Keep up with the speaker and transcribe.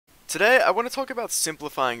Today I want to talk about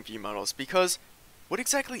simplifying view models because what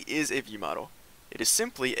exactly is a view model? It is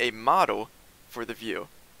simply a model for the view.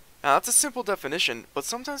 Now that's a simple definition, but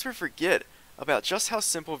sometimes we forget about just how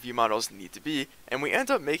simple view models need to be and we end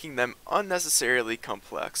up making them unnecessarily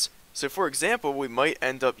complex. So for example, we might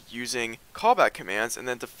end up using callback commands and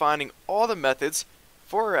then defining all the methods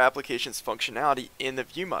for our application's functionality in the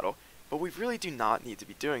view model, but we really do not need to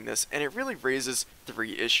be doing this, and it really raises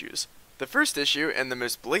three issues. The first issue, and the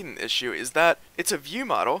most blatant issue, is that it's a view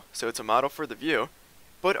model, so it's a model for the view,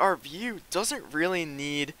 but our view doesn't really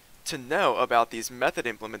need to know about these method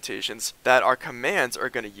implementations that our commands are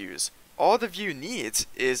going to use. All the view needs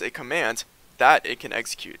is a command that it can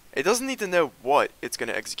execute. It doesn't need to know what it's going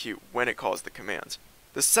to execute when it calls the command.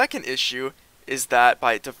 The second issue is that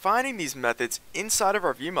by defining these methods inside of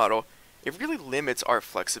our view model, it really limits our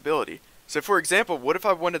flexibility. So for example, what if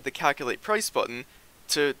I wanted the calculate price button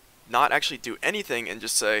to not actually do anything and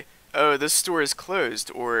just say, oh, this store is closed,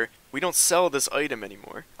 or we don't sell this item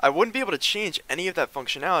anymore? I wouldn't be able to change any of that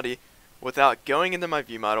functionality without going into my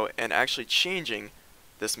view model and actually changing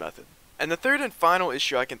this method. And the third and final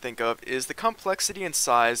issue I can think of is the complexity and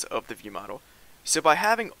size of the view model. So by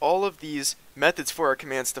having all of these methods for our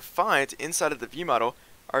commands defined inside of the view model,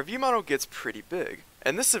 our view model gets pretty big.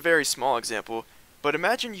 And this is a very small example, but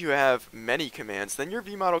imagine you have many commands, then your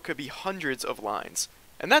view model could be hundreds of lines.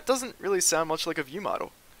 And that doesn't really sound much like a view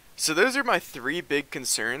model. So those are my three big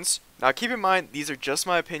concerns. Now keep in mind, these are just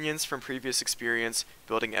my opinions from previous experience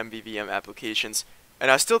building MVVM applications,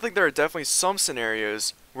 and I still think there are definitely some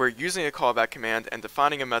scenarios where using a callback command and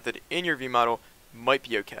defining a method in your view model might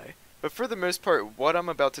be okay. But for the most part, what I'm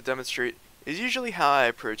about to demonstrate is usually how I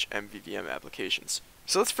approach MVVM applications.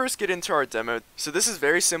 So let's first get into our demo. So this is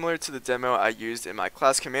very similar to the demo I used in my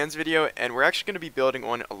class commands video, and we're actually going to be building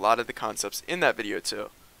on a lot of the concepts in that video too.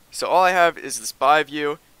 So all I have is this by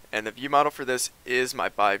view, and the view model for this is my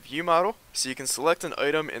by view model. So you can select an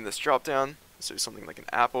item in this dropdown, so something like an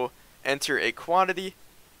apple, enter a quantity,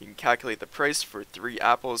 you can calculate the price for 3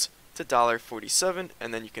 apples to $1.47,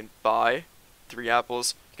 and then you can buy 3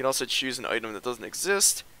 apples. You can also choose an item that doesn't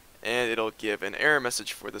exist, and it'll give an error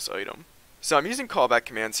message for this item. So I'm using callback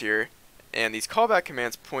commands here, and these callback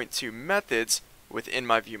commands point to methods within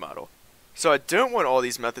my view model. So I don't want all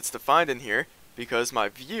these methods defined in here because my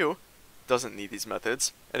view doesn't need these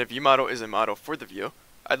methods, and a view model is a model for the view.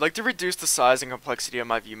 I'd like to reduce the size and complexity of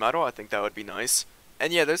my view model. I think that would be nice.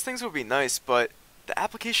 And yeah, those things would be nice, but the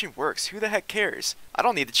application works. Who the heck cares? I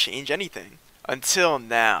don't need to change anything. Until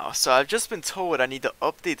now. So I've just been told I need to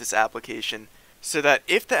update this application so that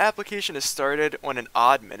if the application is started on an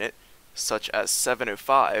odd minute, such as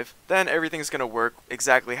 7:05, then everything's going to work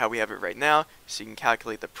exactly how we have it right now, so you can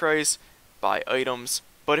calculate the price, buy items.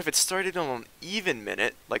 But if it started on an even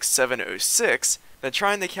minute, like 7:06, then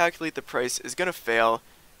trying to calculate the price is going to fail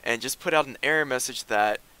and just put out an error message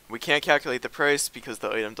that we can't calculate the price because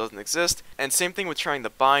the item doesn't exist. And same thing with trying to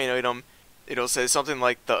buy an item, it'll say something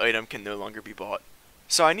like the item can no longer be bought.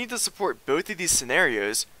 So I need to support both of these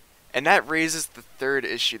scenarios, and that raises the third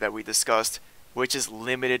issue that we discussed, which is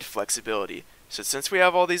limited flexibility. So since we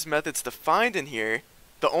have all these methods defined in here,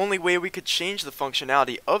 the only way we could change the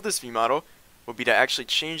functionality of this view model would be to actually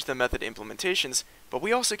change the method implementations, but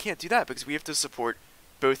we also can't do that because we have to support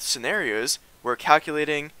both scenarios where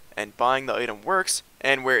calculating and buying the item works,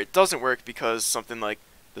 and where it doesn't work because something like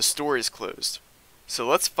the store is closed. So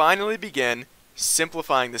let's finally begin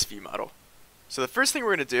simplifying this view model. So the first thing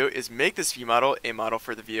we're going to do is make this view model a model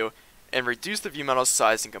for the view and reduce the view model's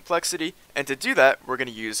size and complexity, and to do that we're going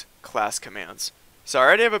to use class commands. So I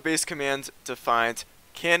already have a base command defined,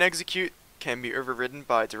 can execute, can be overridden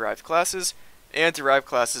by derived classes, and derived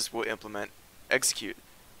classes will implement execute.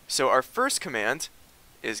 So our first command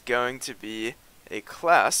is going to be a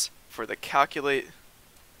class for the calculate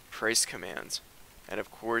price command. And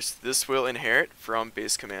of course this will inherit from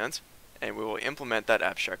base command, and we will implement that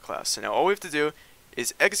abstract class. So now all we have to do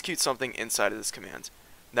is execute something inside of this command.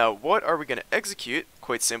 Now what are we going to execute?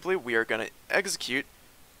 Quite simply, we are going to execute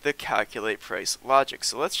the calculate price logic.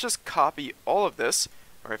 So let's just copy all of this,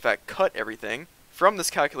 or in fact cut everything from this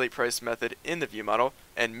calculate price method in the view model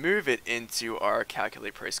and move it into our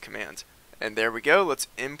calculate price command. And there we go. Let's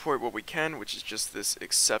import what we can, which is just this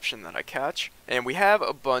exception that I catch. And we have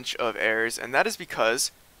a bunch of errors, and that is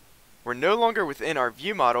because we're no longer within our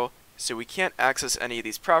view model, so we can't access any of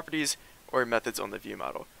these properties or methods on the view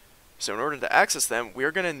model. So in order to access them,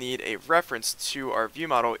 we're going to need a reference to our view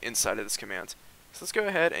model inside of this command. So let's go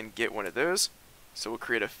ahead and get one of those. So we'll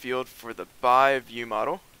create a field for the by view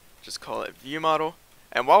model. Just call it view model.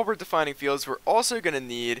 And while we're defining fields, we're also going to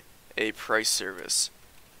need a price service.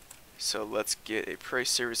 So let's get a price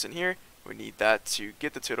service in here. We need that to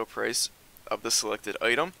get the total price of the selected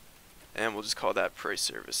item, and we'll just call that price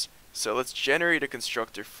service. So let's generate a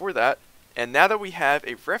constructor for that. And now that we have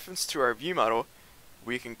a reference to our view model,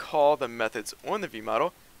 we can call the methods on the view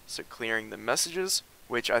model. So clearing the messages,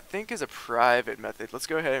 which I think is a private method. Let's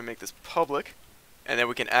go ahead and make this public. And then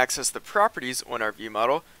we can access the properties on our view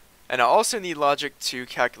model. And I also need logic to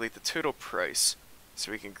calculate the total price.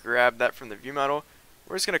 So we can grab that from the view model.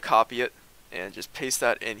 We're just going to copy it and just paste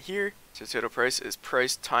that in here. So total price is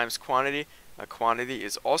price times quantity. Now quantity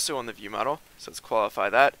is also on the view model, so let's qualify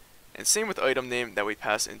that. And same with item name that we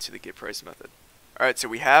pass into the getPrice method. Alright, so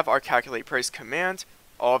we have our calculate price command.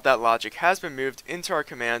 All of that logic has been moved into our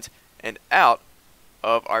command and out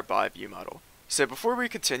of our by view model. So before we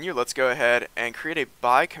continue, let's go ahead and create a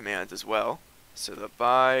by command as well. So the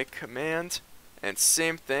by command, and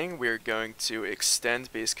same thing, we're going to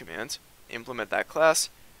extend base command, implement that class,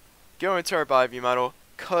 go into our by view model,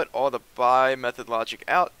 cut all the by method logic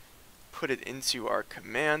out, put it into our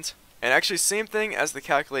command. And actually same thing as the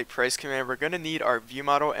calculate price command, we're going to need our view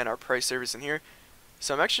model and our price service in here.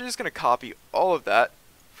 So I'm actually just going to copy all of that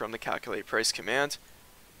from the calculate price command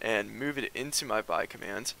and move it into my by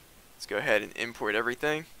command. Let's go ahead and import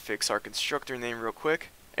everything, fix our constructor name real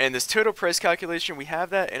quick. And this total price calculation, we have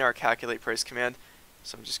that in our calculate price command.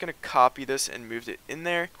 So I'm just going to copy this and move it in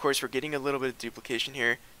there. Of course, we're getting a little bit of duplication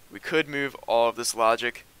here. We could move all of this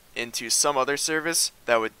logic into some other service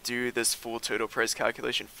that would do this full total price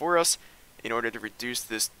calculation for us in order to reduce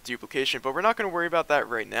this duplication, but we're not going to worry about that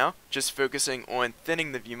right now, just focusing on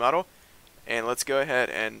thinning the view model. And let's go ahead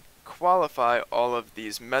and qualify all of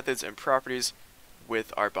these methods and properties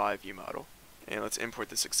with our by view model, and let's import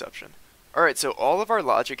this exception. Alright, so all of our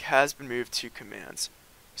logic has been moved to commands.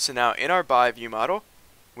 So now in our by view model,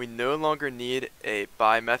 we no longer need a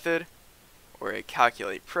by method or a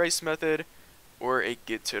calculate price method or a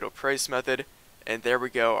get total price method, and there we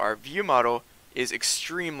go. Our view model is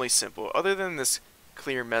extremely simple, other than this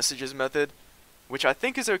clear messages method, which I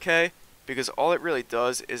think is okay because all it really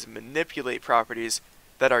does is manipulate properties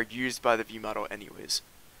that are used by the view model anyways.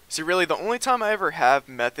 So really the only time I ever have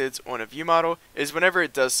methods on a view model is whenever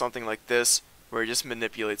it does something like this, where it just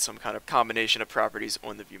manipulates some kind of combination of properties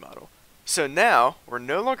on the view model. So now we're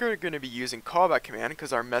no longer going to be using callback command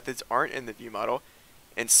because our methods aren't in the view model.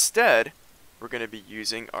 Instead, we're going to be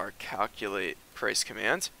using our calculate price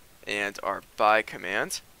command and our by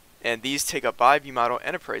command, and these take a by view model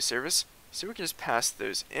and a price service, so we can just pass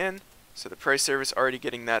those in. So the price service already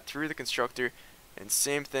getting that through the constructor, and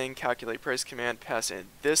same thing, calculate price command, pass in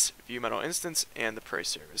this view model instance and the price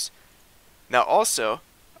service. Now also,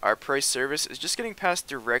 our price service is just getting passed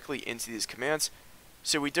directly into these commands,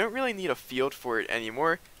 so we don't really need a field for it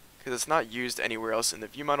anymore because it's not used anywhere else in the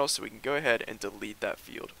view model, so we can go ahead and delete that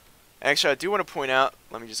field. Actually, I do want to point out,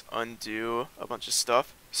 let me just undo a bunch of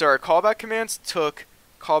stuff. So our callback commands took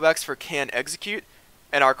callbacks for can execute,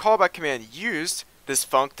 and our callback command used this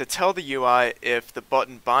func to tell the UI if the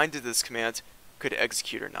button bind to this command could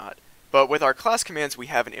execute or not. But with our class commands, we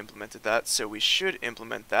haven't implemented that, so we should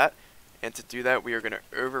implement that. And to do that, we are going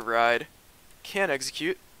to override can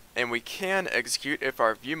execute, and we can execute if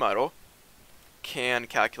our view model can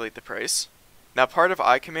calculate the price. Now part of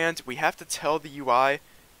iCommand, we have to tell the UI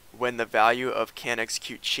when the value of can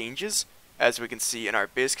execute changes. As we can see in our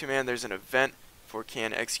base command, there's an event for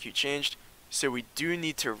can execute changed, so we do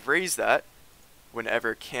need to raise that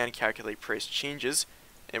whenever can calculate price changes,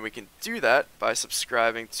 and we can do that by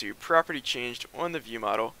subscribing to property changed on the view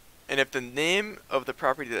model. And if the name of the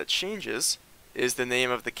property that changes is the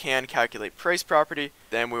name of the can calculate price property,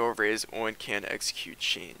 then we will raise on can execute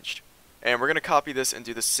changed. And we're going to copy this and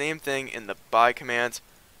do the same thing in the by command,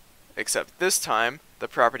 except this time the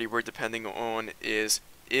property we're depending on is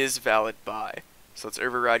valid by. So let's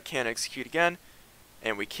override can execute again,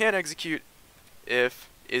 and we can execute if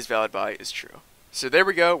is valid by is true. So there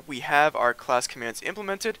we go, we have our class commands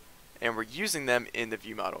implemented and we're using them in the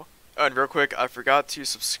view model. Oh, and real quick, I forgot to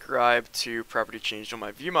subscribe to property changed on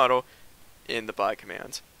my view model in the by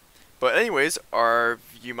command. But anyways, our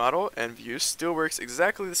view model and view still works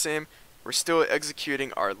exactly the same. We're still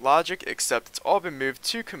executing our logic, except it's all been moved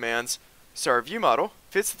to commands. So our view model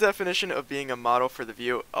fits the definition of being a model for the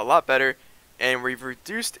view a lot better, and we've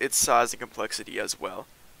reduced its size and complexity as well.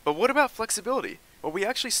 But what about flexibility? Well, we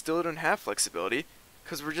actually still don't have flexibility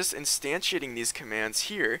because we're just instantiating these commands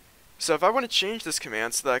here. So if I want to change this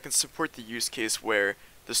command so that I can support the use case where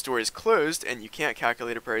the store is closed and you can't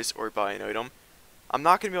calculate a price or buy an item, I'm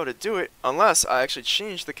not going to be able to do it unless I actually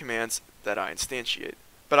change the commands that I instantiate.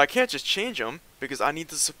 But I can't just change them because I need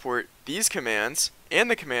to support these commands and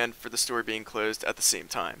the command for the store being closed at the same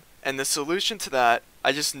time. And the solution to that,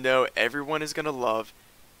 I just know everyone is going to love.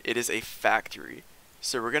 It is a factory.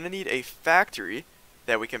 So we're going to need a factory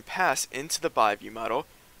that we can pass into the by view model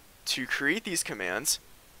to create these commands,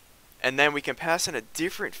 and then we can pass in a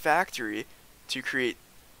different factory to create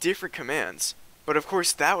different commands. But of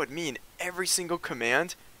course that would mean every single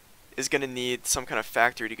command is going to need some kind of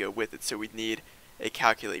factory to go with it. So we'd need a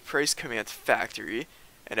calculate price command factory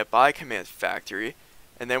and a buy command factory,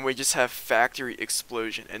 and then we just have factory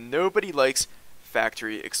explosion, and nobody likes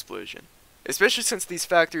factory explosion. Especially since these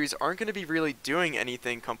factories aren't going to be really doing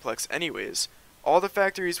anything complex anyways. All the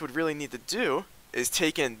factories would really need to do is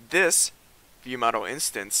take in this viewModel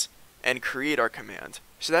instance and create our command.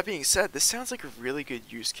 So that being said, this sounds like a really good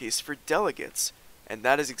use case for delegates, and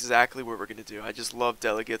that is exactly what we're going to do. I just love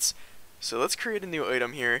delegates. So let's create a new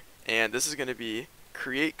item here, and this is going to be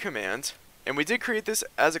create command. And we did create this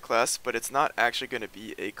as a class, but it's not actually going to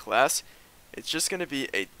be a class. It's just going to be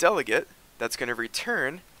a delegate that's going to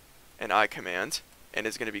return an I command, and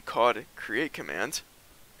it's going to be called create command.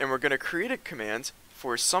 And we're going to create a command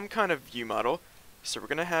for some kind of viewModel. So we're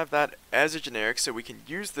going to have that as a generic, so we can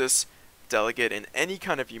use this delegate in any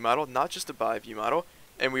kind of viewModel, not just a by viewModel.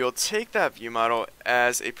 And we will take that viewModel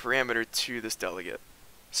as a parameter to this delegate.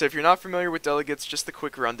 So if you're not familiar with delegates, just a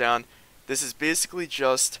quick rundown. This is basically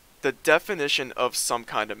just the definition of some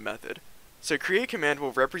kind of method. So create command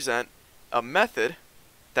will represent a method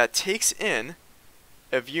that takes in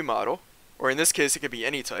a viewModel, or in this case it could be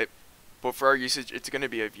any type, but for our usage it's going to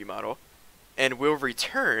be a viewModel, and will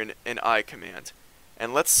return an I command.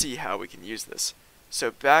 And let's see how we can use this.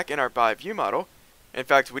 So back in our by viewModel, in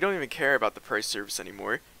fact we don't even care about the price service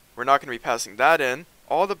anymore. We're not going to be passing that in.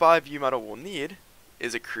 All the by viewModel will need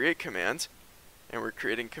is a create command, and we're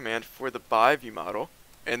creating command for the by viewModel,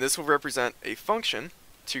 and this will represent a function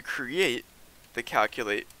to create the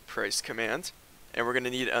calculate price command, and we're going to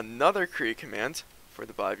need another create command for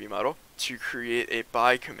the by viewModel to create a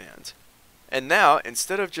buy command. And now,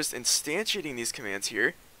 instead of just instantiating these commands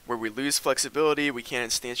here, where we lose flexibility, we can't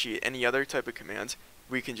instantiate any other type of command,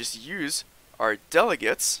 we can just use our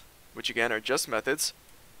delegates, which again are just methods,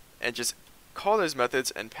 and just call those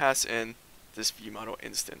methods and pass in this viewModel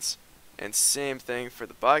instance. And same thing for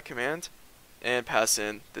the buy command, and pass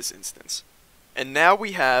in this instance. And now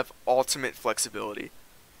we have ultimate flexibility.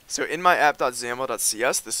 So in my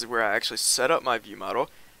app.xaml.cs, this is where I actually set up my viewModel,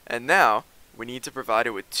 and now we need to provide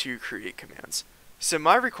it with two create commands. So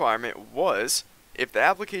my requirement was, if the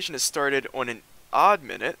application is started on an odd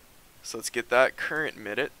minute, so let's get that current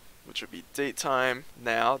minute, which would be datetime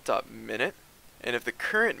now.minute, and if the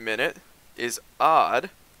current minute is odd,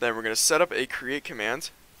 then we're going to set up a create command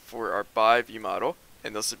for our by viewModel,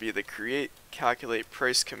 and this will be the create calculate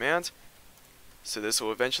price command. So this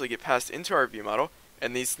will eventually get passed into our viewModel,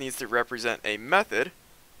 and this needs to represent a method,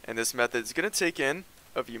 and this method is going to take in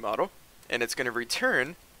a viewModel, and it's going to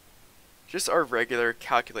return just our regular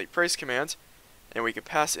calculate price command, and we can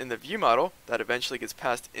pass in the viewModel that eventually gets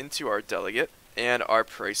passed into our delegate and our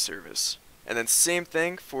price service. And then same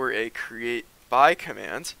thing for a create buy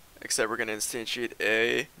command, except we're going to instantiate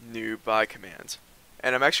a new buy command.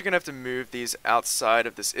 And I'm actually going to have to move these outside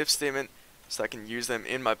of this if statement so I can use them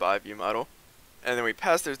in my by viewModel. And then we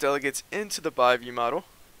pass those delegates into the by viewModel,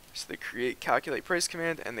 so the create calculate price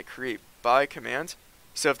command and the create buy command.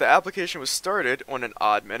 So if the application was started on an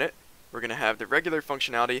odd minute, we're going to have the regular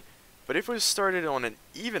functionality, but if it was started on an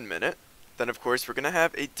even minute, then of course we're going to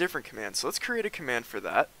have a different command. So let's create a command for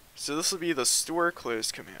that. So this will be the store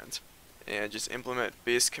close command, and just implement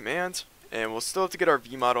base command, and we'll still have to get our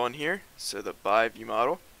viewModel in here. So the by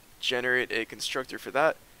viewModel, generate a constructor for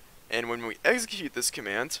that, and when we execute this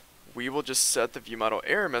command, we will just set the viewModel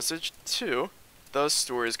error message to the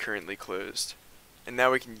store is currently closed. And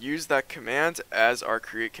now we can use that command as our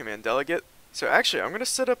create command delegate. So actually I'm going to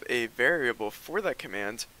set up a variable for that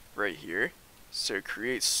command right here. So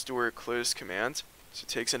create store close command. So it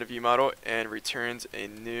takes in a viewModel and returns a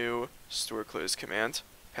new store close command,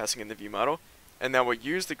 passing in the viewModel. And now we'll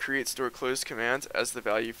use the create store close command as the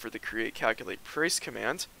value for the create calculate price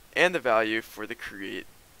command and the value for the create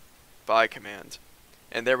buy command.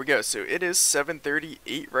 And there we go. So it is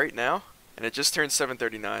 7:38 right now, and it just turned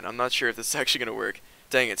 7:39. I'm not sure if this is actually going to work.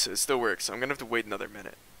 Dang it, so it still works. So I'm going to have to wait another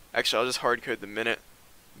minute. Actually, I'll just hard code the minute,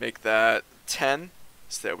 make that 10,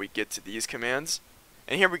 so that we get to these commands.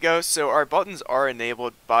 And here we go. So our buttons are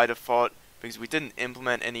enabled by default because we didn't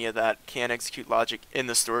implement any of that can execute logic in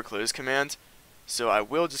the store close command. So I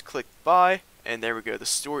will just click buy, and there we go. The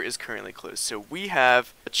store is currently closed. So we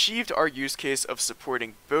have achieved our use case of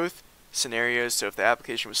supporting both scenarios. So if the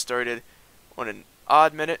application was started on an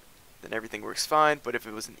odd minute, then everything works fine, but if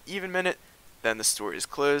it was an even minute, then the store is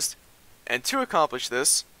closed. And to accomplish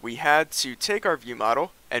this, we had to take our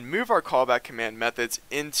viewModel and move our callback command methods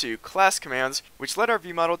into class commands, which led our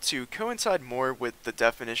viewModel to coincide more with the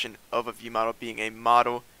definition of a viewModel being a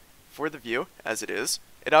model for the view, as it is.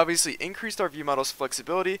 It obviously increased our viewModel's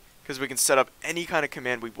flexibility because we can set up any kind of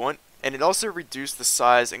command we want, and it also reduced the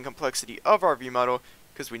size and complexity of our viewModel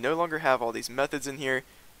because we no longer have all these methods in here.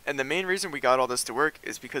 And the main reason we got all this to work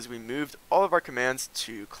is because we moved all of our commands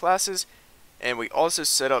to classes, and we also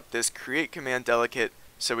set up this create command delegate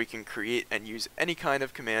so we can create and use any kind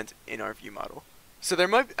of command in our viewModel. So there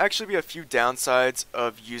might actually be a few downsides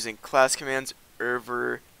of using class commands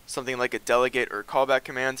over something like a delegate or callback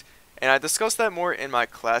command, and I discussed that more in my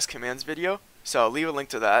class commands video, so I'll leave a link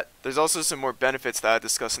to that. There's also some more benefits that I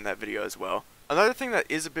discussed in that video as well. Another thing that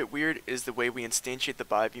is a bit weird is the way we instantiate the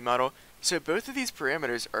by viewModel. So both of these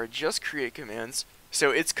parameters are just create commands,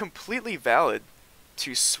 so it's completely valid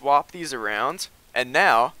to swap these around, and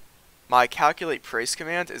now my calculate price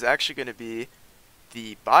command is actually going to be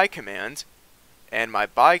the buy command, and my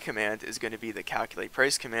buy command is going to be the calculate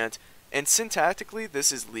price command, and syntactically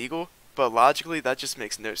this is legal, but logically that just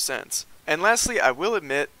makes no sense. And lastly, I will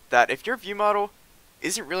admit that if your viewModel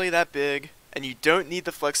isn't really that big, and you don't need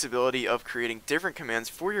the flexibility of creating different commands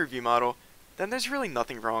for your viewModel, then there's really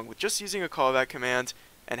nothing wrong with just using a callback command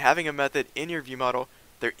and having a method in your viewModel.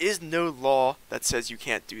 There is no law that says you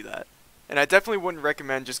can't do that. And I definitely wouldn't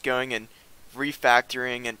recommend just going and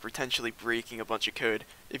refactoring and potentially breaking a bunch of code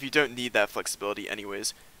if you don't need that flexibility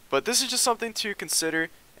anyways. But this is just something to consider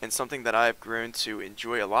and something that I've grown to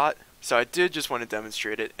enjoy a lot. So I did just want to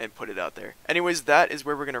demonstrate it and put it out there. Anyways, that is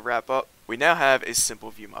where we're going to wrap up. We now have a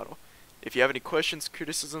simple viewModel. If you have any questions,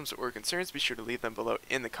 criticisms, or concerns, be sure to leave them below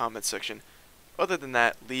in the comments section. Other than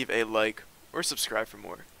that, leave a like or subscribe for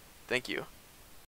more. Thank you.